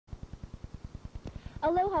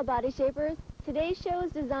Aloha, Body Shapers. Today's show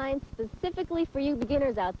is designed specifically for you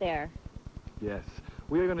beginners out there. Yes,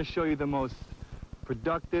 we are going to show you the most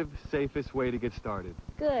productive, safest way to get started.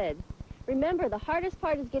 Good. Remember, the hardest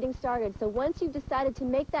part is getting started, so once you've decided to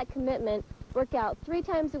make that commitment, work out 3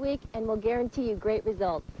 times a week and we'll guarantee you great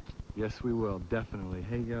results. Yes, we will, definitely.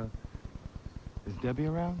 Hey, is Debbie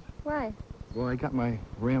around? Why? Well, I got my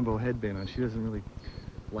Rambo headband on. She doesn't really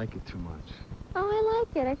like it too much. Oh, I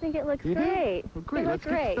like it. I think it looks great. Well, great. Let's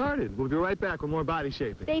get started. We'll be right back with more body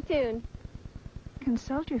shaping. Stay tuned.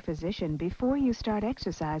 Consult your physician before you start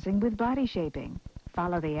exercising with body shaping.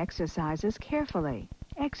 Follow the exercises carefully.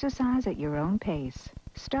 Exercise at your own pace.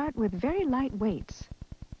 Start with very light weights.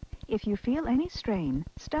 If you feel any strain,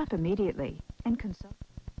 stop immediately and consult.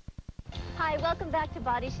 Hi, welcome back to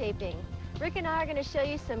Body Shaping. Rick and I are going to show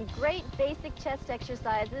you some great basic chest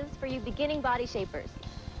exercises for you beginning body shapers.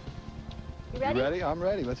 You ready? You ready? I'm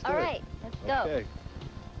ready. Let's do it. All right, let's go. Okay.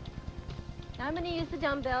 Now I'm going to use the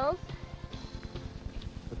dumbbells.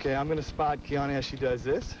 Okay, I'm going to spot Kiana as she does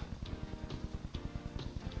this.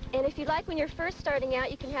 And if you like, when you're first starting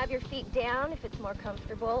out, you can have your feet down if it's more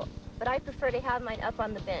comfortable, but I prefer to have mine up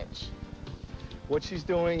on the bench. What she's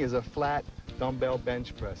doing is a flat dumbbell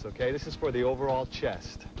bench press, okay? This is for the overall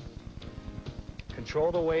chest.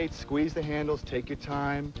 Control the weight, squeeze the handles, take your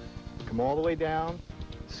time, come all the way down,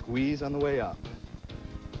 squeeze on the way up.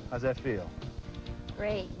 How's that feel?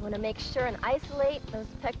 Great. You want to make sure and isolate those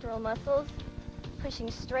pectoral muscles,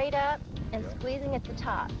 pushing straight up and squeezing at the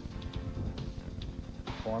top.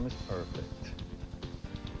 Form is perfect.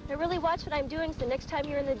 Now really watch what I'm doing so next time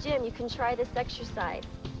you're in the gym, you can try this exercise.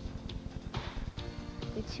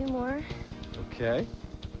 Do 2 more. Okay.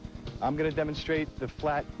 I'm going to demonstrate the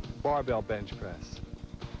flat barbell bench press.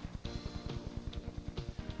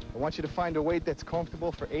 I want you to find a weight that's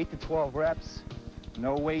comfortable for 8 to 12 reps.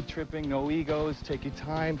 No weight tripping, no egos. Take your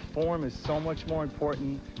time. Form is so much more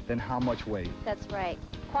important than how much weight. That's right.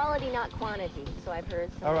 Quality, not quantity, so I've heard.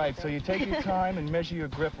 All right, so you take your time and measure your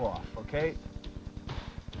grip off, okay?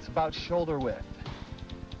 It's about shoulder width.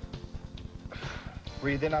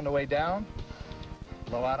 Breathe in on the way down,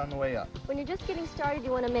 blow out on the way up. When you're just getting started,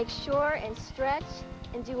 you want to make sure and stretch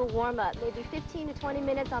and do a warm-up. Maybe 15 to 20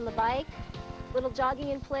 minutes on the bike, little jogging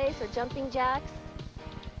in place or jumping jacks.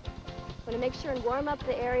 You want to make sure and warm up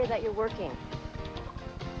the area that you're working.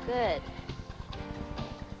 Good.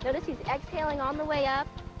 Notice he's exhaling on the way up,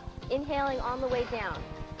 inhaling on the way down.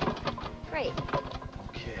 Great.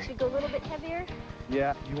 Okay. Should go a little bit heavier?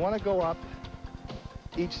 Yeah, you want to go up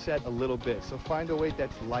each set a little bit. So find a weight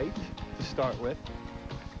that's light to start with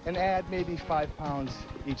and add maybe 5 pounds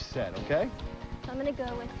each set, okay? So I'm going to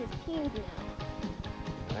go with 15s now.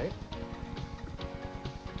 All right.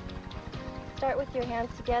 Start with your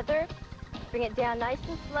hands together, bring it down nice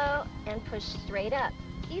and slow, and push straight up.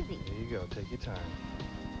 Easy. There you go. Take your time.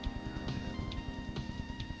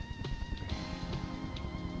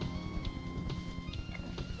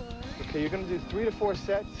 Okay, you're going to do 3 to 4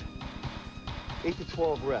 sets, 8 to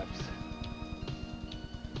 12 reps.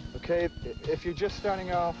 Okay, if you're just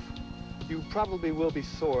starting off, you probably will be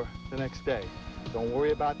sore the next day. Don't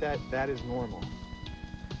worry about that. That is normal.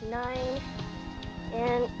 9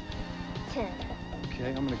 and 10. Okay,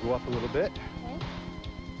 I'm going to go up a little bit. Okay.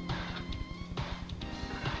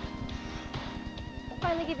 I'm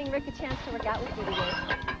finally giving Rick a chance to work out with you today.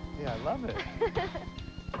 Yeah, I love it.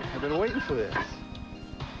 I've been waiting for this.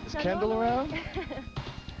 Is Kendall around?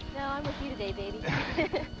 No, I'm with you today, baby.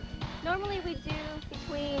 Normally we do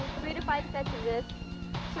between 3 to 5 sets of this.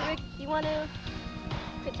 So Rick, you want to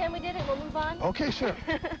pretend we did it? We'll move on? Okay, sure.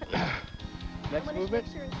 Next I movement?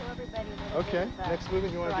 Make sure and show everybody a little Okay, bit of, next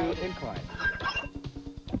movement you want to variety. do incline.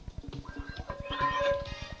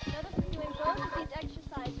 Notice we're doing both of these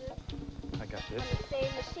exercises I got on this. the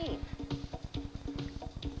same machine.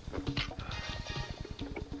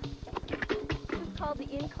 This is called the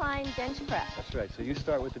incline bench press. That's right. So you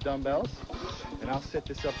start with the dumbbells, and I'll set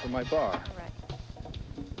this up for my bar. All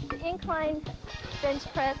right. The incline bench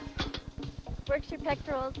press works your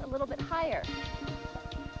pectorals a little bit higher.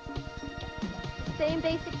 Same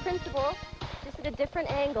basic principle, just at a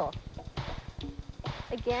different angle.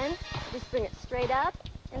 Again, just bring it straight up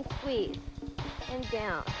and squeeze, and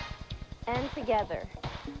down, and together.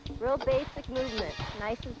 Real basic movement,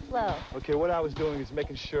 nice and slow. Okay, what I was doing is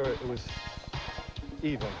making sure it was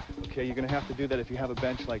even. Okay, you're going to have to do that if you have a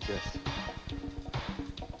bench like this.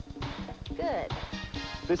 Good.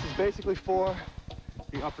 This is basically for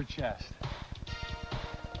the upper chest.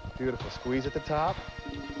 Beautiful. Squeeze at the top.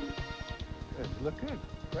 Good. You look good.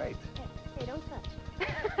 Great. Hey, don't touch.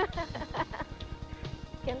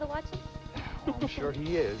 Kendall watching? Oh, I'm sure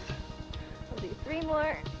he is. We'll do 3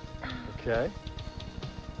 more. Okay.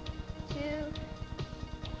 2.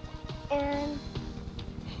 And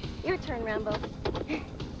your turn, Rambo. All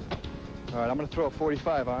right, I'm gonna throw a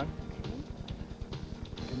 45 on.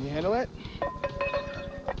 Can you handle it?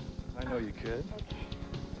 I know you could.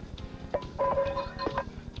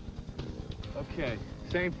 Okay,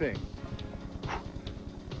 same thing.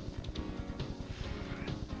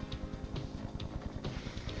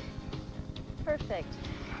 Perfect.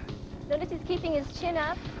 Notice he's keeping his chin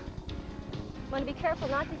up. Want to be careful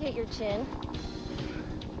not to hit your chin.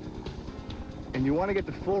 And you want to get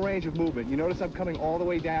the full range of movement. You notice I'm coming all the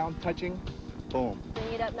way down, touching? Boom.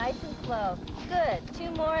 Bring it up nice and slow. Good.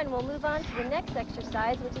 2 more and we'll move on to the next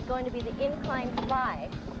exercise, which is going to be the incline fly.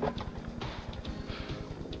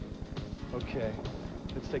 Okay,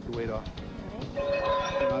 let's take the weight off. All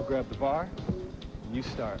right. And I'll grab the bar, and you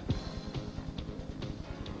start.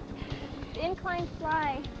 The incline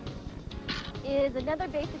fly is another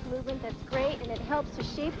basic movement that's great, and it helps to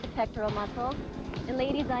shape the pectoral muscle. And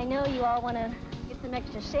ladies, I know you all want to get some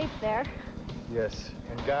extra shape there. Yes,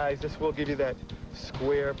 and guys, this will give you that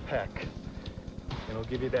square pec. And it'll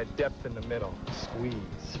give you that depth in the middle. Squeeze.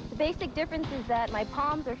 The basic difference is that my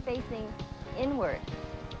palms are facing inward.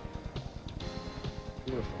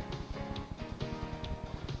 Beautiful.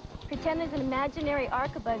 Pretend there's an imaginary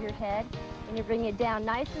arc above your head, and you bring it down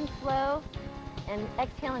nice and slow, and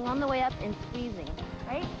exhaling on the way up and squeezing,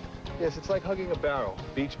 right? Yes, it's like hugging a barrel,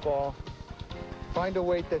 beach ball. Find a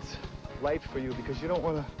weight that's light for you because you don't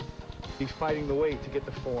want to be fighting the weight to get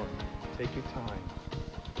the form. Take your time.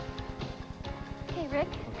 Okay, Rick.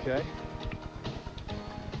 Okay.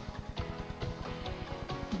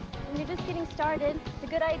 When you're just getting started, it's a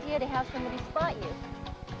good idea to have somebody spot you.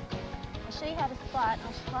 I'll show you how to spot.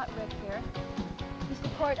 I'll spot Rick here. You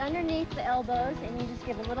support underneath the elbows, and you just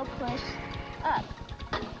give a little push up.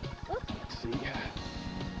 Oops. Let's see.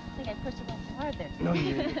 I think I pushed it a little too hard there. No,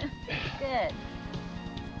 you didn't. Good.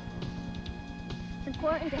 It's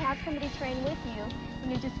important to have somebody train with you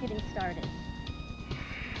when you're just getting started.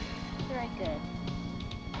 Very good.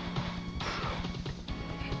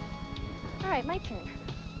 All right, my turn.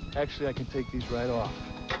 Actually, I can take these right off.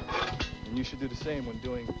 And you should do the same when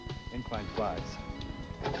doing incline flies.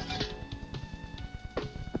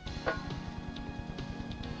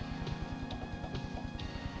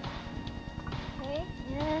 Okay,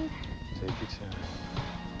 and Take your time.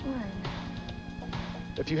 1.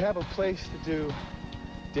 If you have a place to do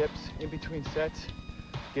dips in between sets,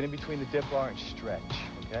 get in between the dip bar and stretch,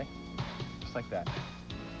 okay? Just like that.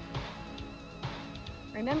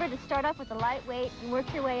 Remember to start off with a light weight and work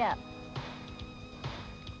your way up.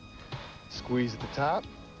 Squeeze at the top,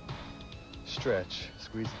 stretch.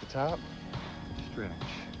 Squeeze at the top, stretch.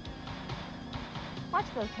 Watch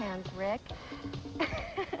those hands, Rick.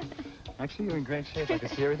 Actually, you're in great shape. I can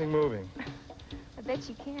see everything moving. I bet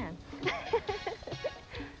you can.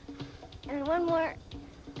 And one more.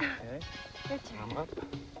 Okay, Your turn. I'm up.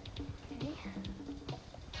 Okay.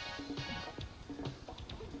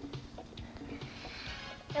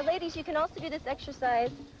 Now, ladies, you can also do this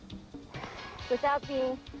exercise without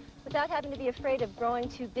having to be afraid of growing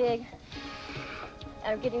too big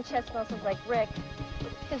or getting chest muscles like Rick.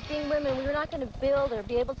 Because being women, we're not going to build or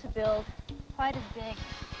be able to build quite as big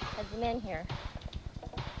as the men here.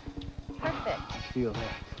 Perfect. I feel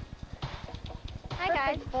that. Hi,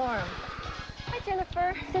 guys. Form. Hi,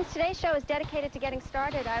 Jennifer. Since today's show is dedicated to getting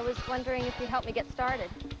started, I was wondering if you'd help me get started.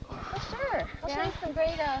 Oh, sure. I'll show you some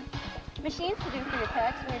great machines to do for your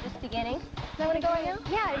pecs when you're just beginning. Do you want to go right now?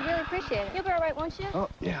 Yeah, I'd really appreciate it. You'll be all right, won't you? Oh,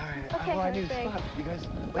 yeah, all right. Okay, I need a great. spot. You guys...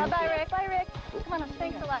 Bye-bye, Rick. Bye, Rick. Come on,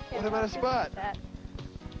 thanks a lot, Jen. What about a spot? That.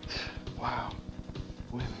 Wow.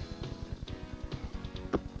 Women.